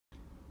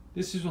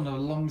This is one of the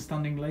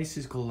long-standing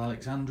laces called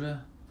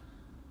Alexandra.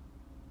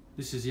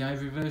 This is the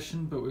ivory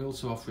version, but we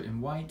also offer it in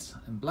white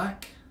and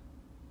black.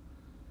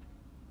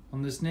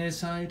 On this near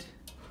side,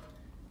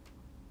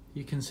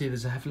 you can see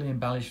there's a heavily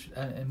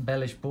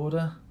embellished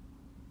border,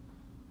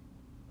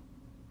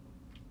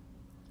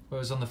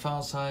 whereas on the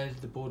far side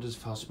the border is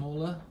far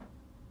smaller.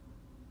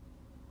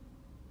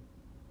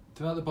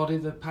 Throughout the body,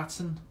 the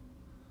pattern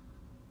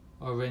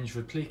are arranged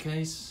with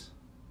appliques.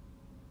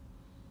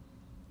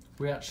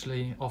 We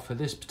actually offer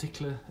this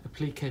particular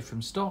applique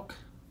from stock,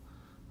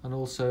 and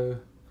also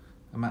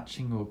a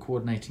matching or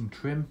coordinating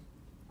trim.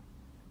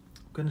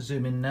 I'm going to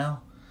zoom in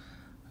now,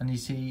 and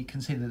you can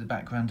see that the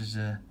background is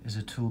a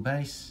tulle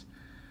base,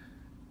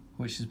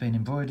 which has been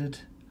embroidered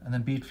and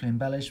then beautifully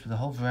embellished with a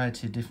whole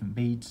variety of different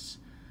beads,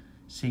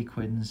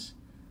 sequins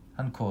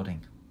and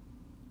cording.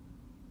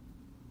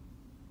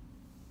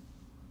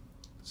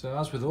 So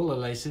as with all the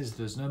laces,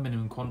 there's no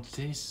minimum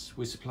quantities.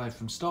 We supply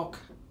from stock,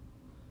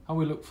 and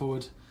we look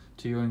forward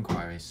to your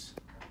inquiries.